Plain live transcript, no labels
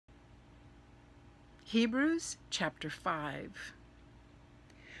Hebrews chapter 5.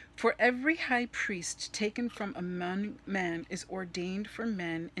 For every high priest taken from among men is ordained for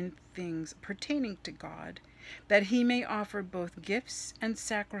men in things pertaining to God, that he may offer both gifts and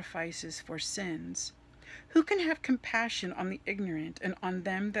sacrifices for sins. Who can have compassion on the ignorant and on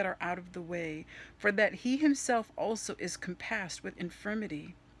them that are out of the way, for that he himself also is compassed with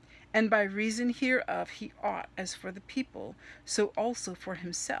infirmity? And by reason hereof he ought, as for the people, so also for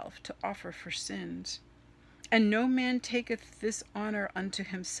himself, to offer for sins. And no man taketh this honor unto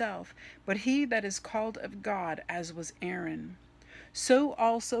himself, but he that is called of God, as was Aaron. So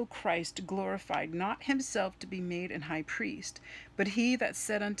also Christ glorified not himself to be made an high priest, but he that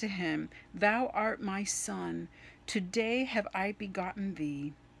said unto him, Thou art my Son, today have I begotten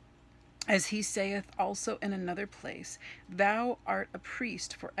thee. As he saith also in another place, Thou art a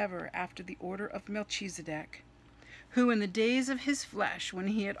priest forever after the order of Melchizedek, who in the days of his flesh, when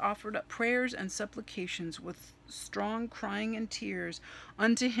he had offered up prayers and supplications with strong crying and tears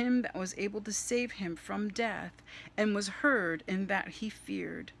unto him that was able to save him from death, and was heard in that he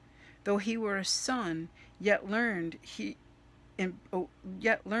feared, though he were a son, yet learned he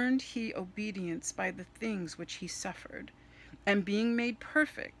obedience by the things which he suffered. And being made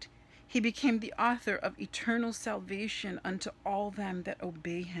perfect, he became the author of eternal salvation unto all them that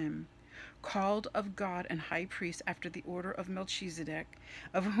obey him, called of God and high priest after the order of Melchizedek,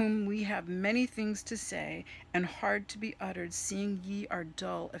 of whom we have many things to say, and hard to be uttered, seeing ye are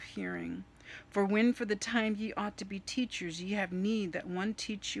dull of hearing. For when for the time ye ought to be teachers, ye have need that one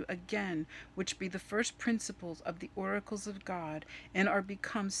teach you again, which be the first principles of the oracles of God, and are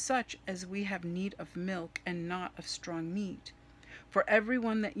become such as we have need of milk, and not of strong meat. For every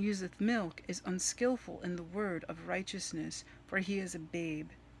one that useth milk is unskillful in the word of righteousness, for he is a babe.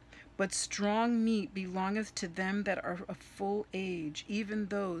 But strong meat belongeth to them that are of full age, even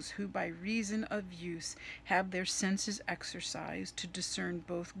those who by reason of use have their senses exercised to discern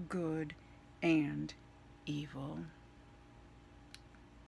both good and evil.